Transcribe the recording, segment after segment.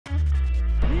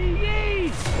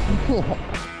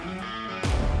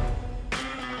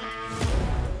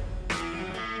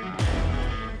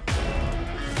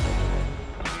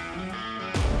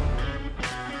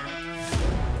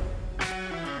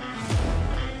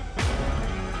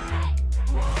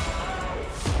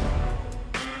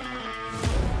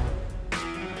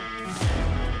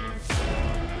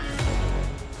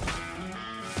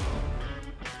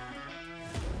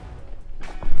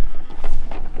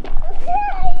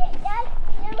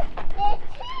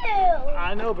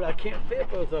I know, but I can't fit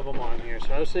both of them on here,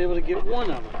 so I was able to get one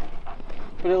of them.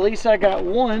 But at least I got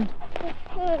one.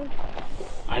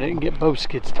 I didn't get both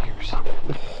skid steers.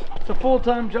 It's a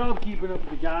full-time job keeping up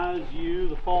with the guys, you,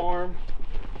 the farm.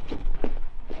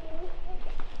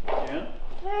 Yeah?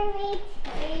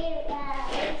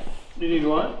 You need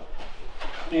what?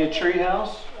 Need a tree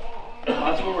house?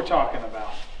 That's what we're talking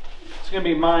about. It's going to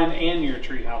be mine and your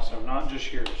tree house, though, not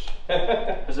just yours.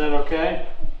 Is that okay?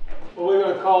 What are we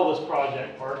going to call this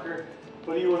project, Parker?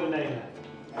 What do you want to name it?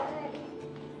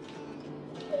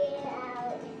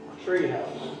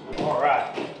 Treehouse. All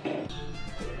right.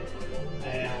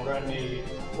 And we're going to need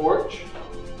a porch,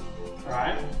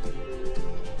 right?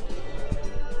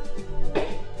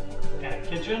 And a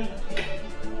kitchen.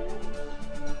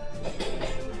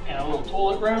 And a little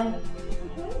toilet room.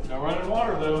 No running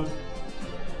water though.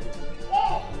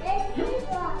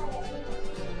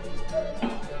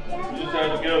 You just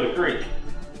have to go to the creek.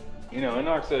 You know, and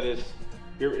like I said,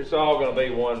 it's all going to be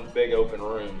one big open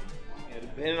room. And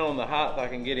depending on the height I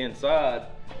can get inside,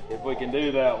 if we can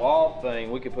do that loft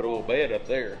thing, we could put a little bed up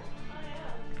there.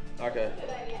 Like a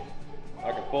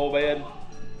full bed.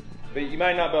 But you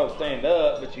may not be able to stand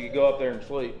up, but you could go up there and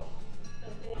sleep.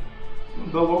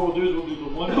 But what we'll do is we'll do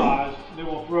the one buys, and then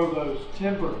we'll throw those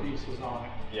timber pieces on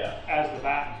it. Yeah. As the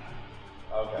back.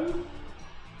 Okay.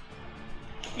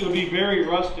 It'll be very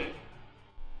rustic.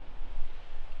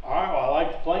 All right, well, I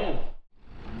like the plan.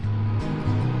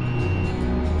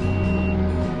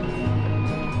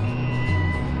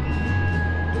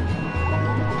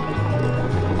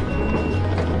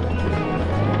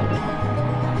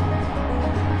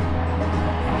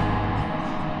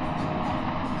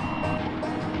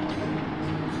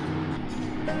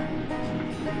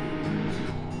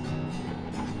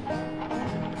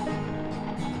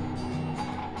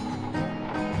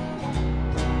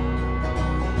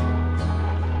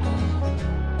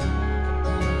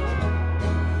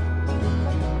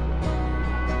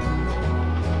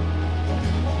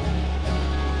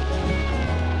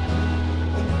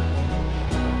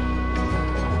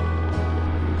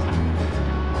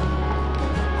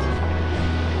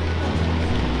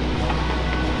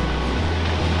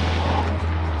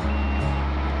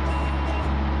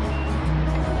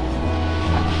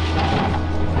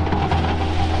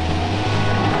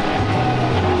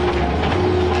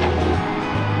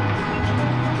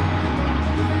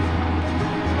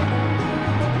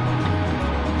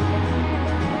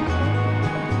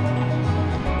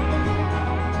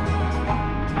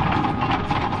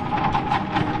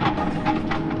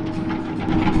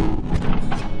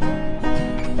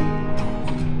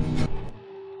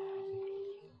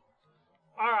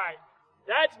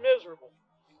 That's miserable.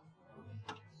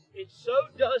 It's so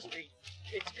dusty,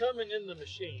 it's coming in the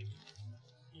machine.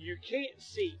 You can't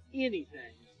see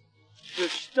anything.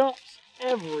 There's stumps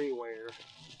everywhere.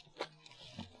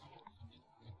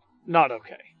 Not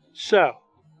okay. So,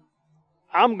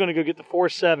 I'm going to go get the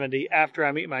 470 after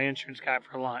I meet my insurance guy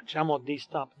for lunch. I'm going to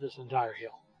de-stump this entire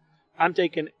hill. I'm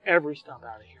taking every stump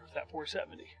out of here with that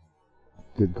 470.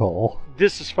 Good call.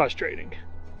 This is frustrating.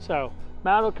 So,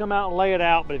 Matt will come out and lay it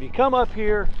out, but if you come up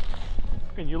here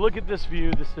and you look at this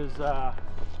view, this is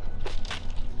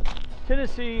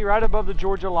Tennessee, right above the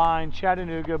Georgia line,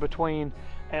 Chattanooga, between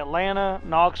Atlanta,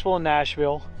 Knoxville, and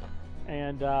Nashville.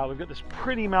 And we've got this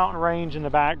pretty mountain range in the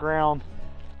background.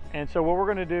 And so what we're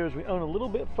going to do is we own a little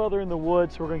bit further in the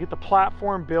woods, so we're going to get the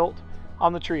platform built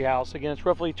on the treehouse. Again, it's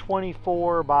roughly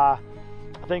 24 by,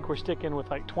 I think we're sticking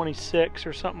with like 26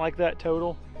 or something like that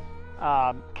total.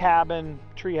 Cabin,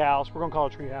 treehouse, we're going to call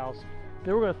it treehouse.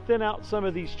 Then we're going to thin out some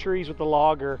of these trees with the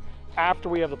logger after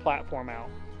we have the platform out.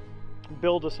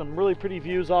 Build us some really pretty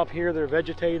views off here that are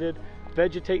vegetated,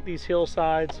 vegetate these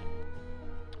hillsides.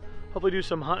 Hopefully do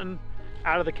some hunting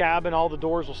out of the cabin. All the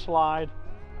doors will slide.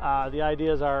 The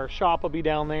idea is our shop will be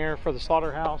down there for the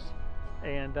slaughterhouse,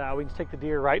 and we can take the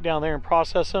deer right down there and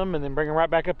process them and then bring them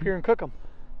right back up here and cook them.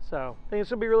 So I think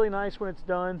it's gonna be really nice when it's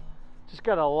done. Just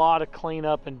got a lot of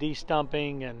cleanup and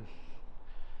de-stumping, and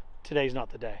today's not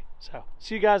the day. So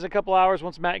see you guys in a couple hours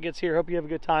once Matt gets here. Hope you have a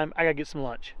good time. I gotta get some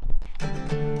lunch.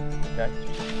 Okay.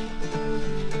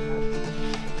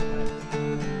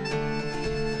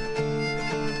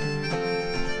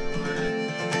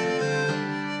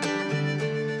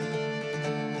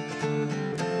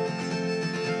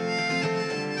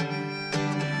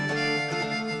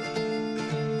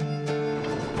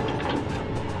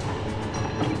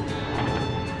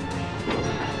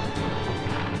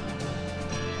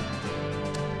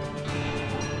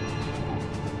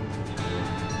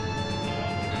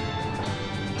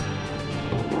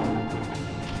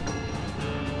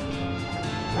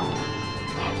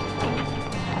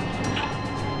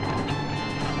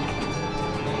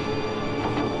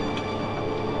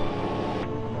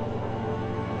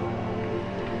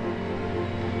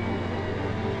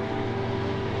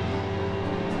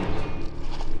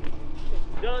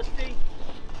 Dusty,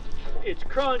 it's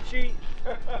crunchy,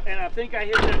 and I think I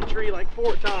hit that tree like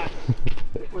 4 times.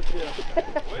 With the,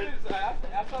 What is that?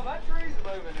 I thought that tree's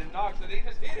moving and Knox said he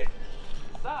just hit it.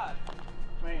 Side.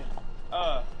 man,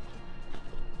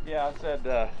 Yeah, I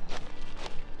said,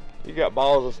 you got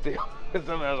balls of steel.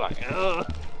 Somebody was like,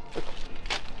 ugh.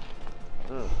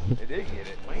 It did get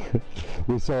it, man.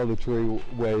 We saw the tree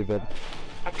waving.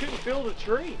 I couldn't feel the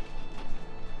tree.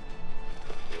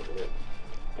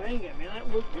 Dang it, man,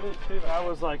 that looked good too. I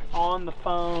was like on the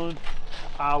phone.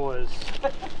 I was.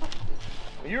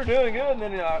 You were doing good, and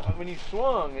then when you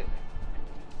swung, it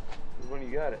is when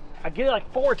you got it. I get it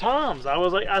like 4 times. I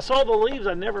was like, I saw the leaves.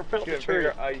 I never felt the tree.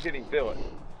 You couldn't even feel it.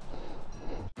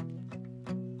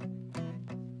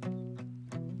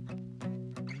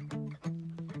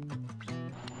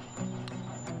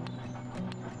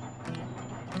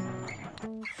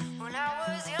 When I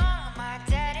was young, my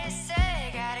daddy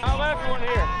said, gotta I left one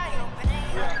here.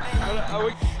 Yeah.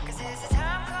 Cause there's a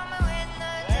time coming when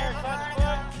the devil gonna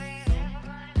come for you.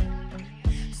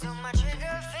 So my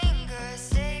trigger finger,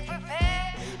 stay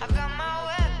prepared. I've got my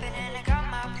weapon and I got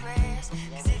my prayers.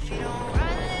 Cause if you don't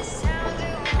run this town,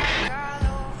 they will walk all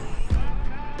over you.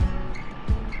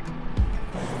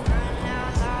 Run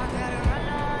out loud, gotta run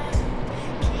on.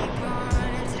 Keep on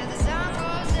running till the sun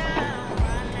goes down.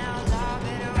 Run out loud,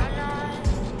 better run on.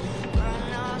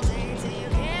 Run all day till you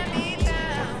can't be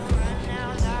found. Run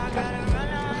out loud, gotta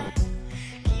run on.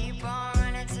 Keep on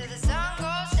running till the sun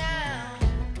goes down.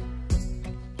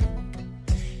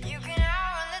 You can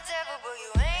outrun the devil, but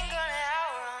you ain't gonna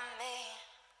outrun me.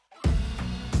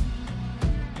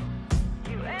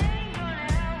 You ain't gonna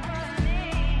outrun me.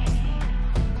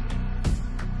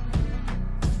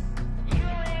 You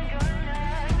ain't gonna,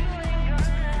 yeah.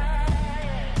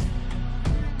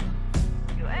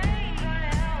 You ain't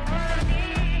gonna outrun me,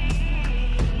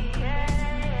 yeah.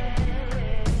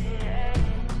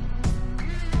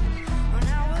 When I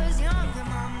was younger,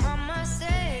 my mama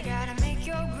said, gotta make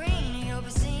your green and you'll be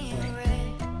seeing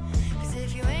red. Cause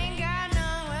if you ain't got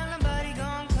none, well, nobody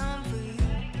gon' come for you.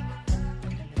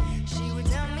 She would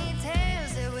tell me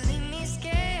tales that would leave me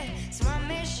scared, so I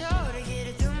made sure to get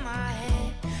it through my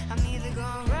head. I'm either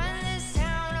gonna run this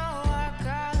town or walk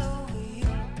all over you.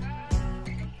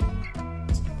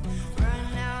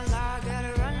 Run out loud,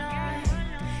 gotta run on.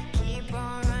 Keep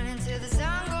on running till the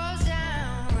sun goes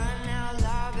down. Run out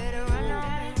loud, better run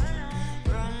on.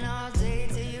 Run all day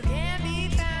till you can't be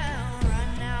found.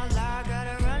 Run out loud,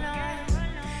 gotta run on.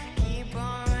 Keep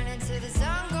on running till the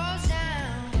sun goes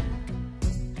down.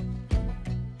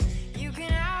 You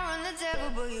can outrun the devil,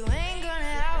 but you ain't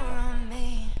gonna outrun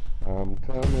me. I'm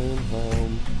coming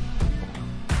home.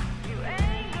 You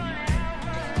ain't gonna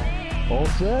outrun me. All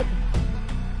set?